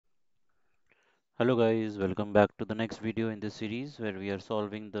Hello guys, welcome back to the next video in this series where we are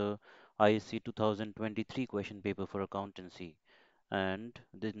solving the ISC 2023 question paper for accountancy. And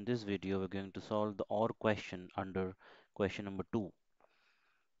in this video, we're going to solve the OR question under question number 2.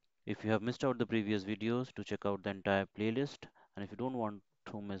 If you have missed out the previous videos, to check out the entire playlist. And if you don't want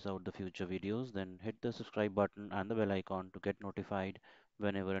to miss out the future videos, then hit the subscribe button and the bell icon to get notified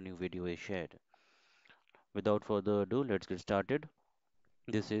whenever a new video is shared. Without further ado, let's get started.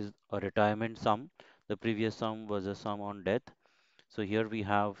 This is a retirement sum. The previous sum was a sum on death. So here we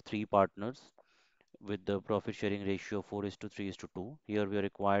have three partners with the profit sharing ratio 4 is to 3 is to 2. Here we are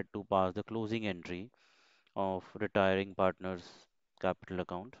required to pass the closing entry of retiring partners capital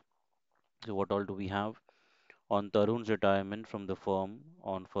account. So what all do we have? On Tarun's retirement from the firm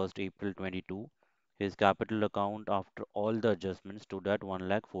on 1st April 22, his capital account after all the adjustments stood at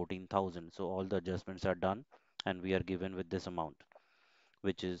 1,14,000. So all the adjustments are done and we are given with this amount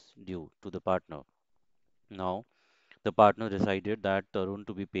which is due to the partner. Now the partner decided that Tarun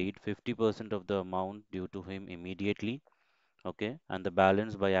to be paid 50% of the amount due to him immediately, okay, and the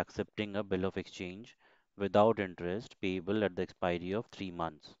balance by accepting a bill of exchange without interest payable at the expiry of 3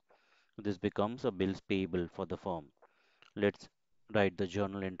 months. This becomes a bills payable for the firm. Let's write the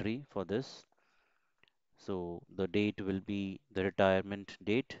journal entry for this. So the date will be the retirement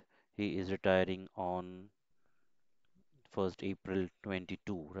date. He is retiring on 1st April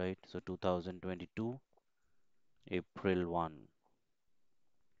 22, right? So 2022, April 1.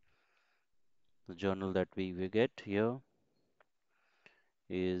 The journal that we will get here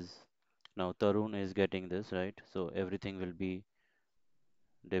is now Tarun is getting this, right? So everything will be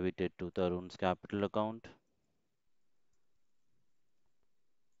debited to Tarun's capital account.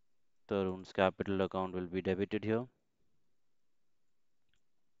 Tarun's capital account will be debited here,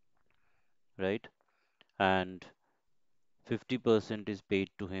 right? And 50% is paid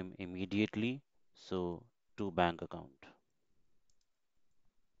to him immediately, so to bank account.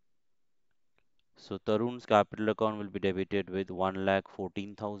 So Tarun's capital account will be debited with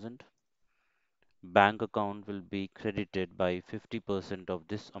 1,14,000. Bank account will be credited by 50% of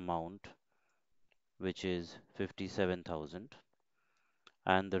this amount, which is 57,000.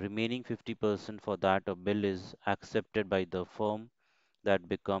 And the remaining 50% for that a bill is accepted by the firm, that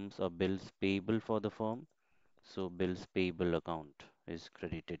becomes a bills payable for the firm. So bills payable account is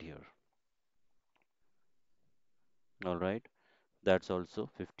credited here. All right, that's also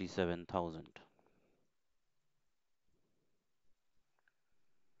 57,000.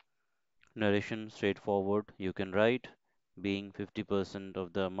 Narration straightforward. You can write being 50%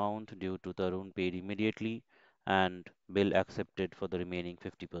 of the amount due to Tarun paid immediately and bill accepted for the remaining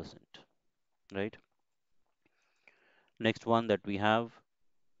 50%. Right. Next one that we have,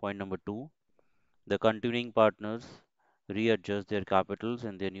 point number 2. The continuing partners readjust their capitals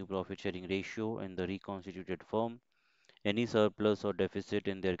and their new profit sharing ratio in the reconstituted firm. Any surplus or deficit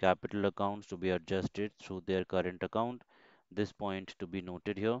in their capital accounts to be adjusted through their current account. This point to be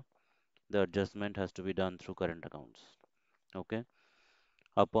noted here. The adjustment has to be done through current accounts. Okay.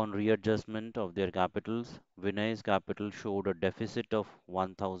 Upon readjustment of their capitals, Vinay's capital showed a deficit of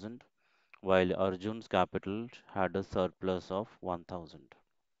 1,000, while Arjun's capital had a surplus of 1,000.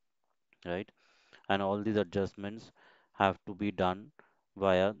 Right. And all these adjustments have to be done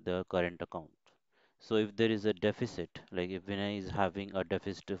via the current account. So if there is a deficit, like if Vinay is having a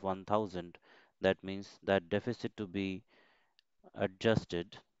deficit of 1,000, that means that deficit to be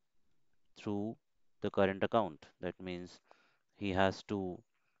adjusted through the current account. That means he has to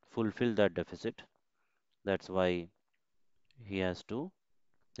fulfill that deficit. That's why he has to,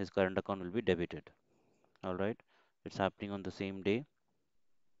 his current account will be debited. All right. It's happening on the same day.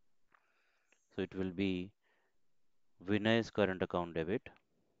 So it will be Vinay's current account debit,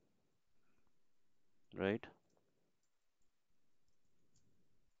 right?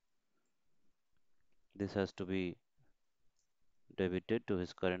 This has to be debited to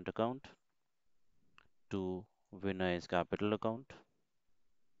his current account to Vinay's capital account.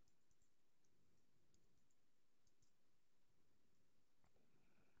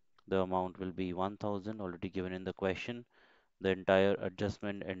 The amount will be 1,000 already given in the question. The entire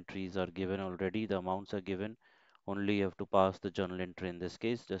adjustment entries are given already. The amounts are given. Only you have to pass the journal entry in this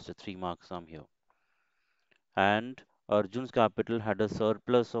case, just a 3 mark sum here. And Arjun's capital had a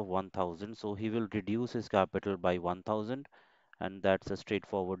surplus of 1,000, so he will reduce his capital by 1,000, and that's a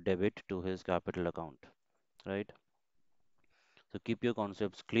straightforward debit to his capital account, right? So keep your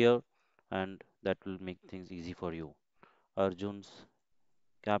concepts clear, and that will make things easy for you. Arjun's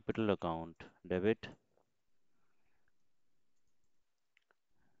capital account debit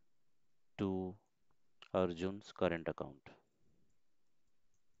to Arjun's current account.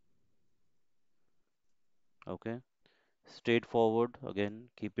 Okay, straightforward. Again,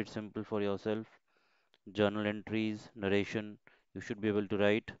 keep it simple for yourself. Journal entries, narration, you should be able to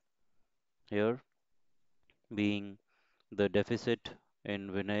write here, being the deficit in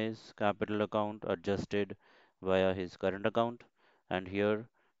Vinay's capital account adjusted via his current account, and here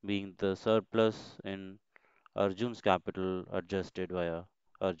being the surplus in Arjun's capital adjusted via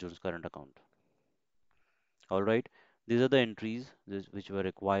Arjun's current account. All right, these are the entries which were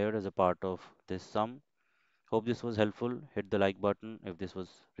required as a part of this sum. Hope this was helpful. Hit the like button if this was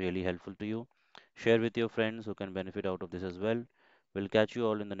really helpful to you. Share with your friends who can benefit out of this as well. We'll catch you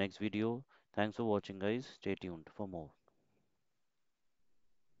all in the next video. Thanks for watching, guys. Stay tuned for more.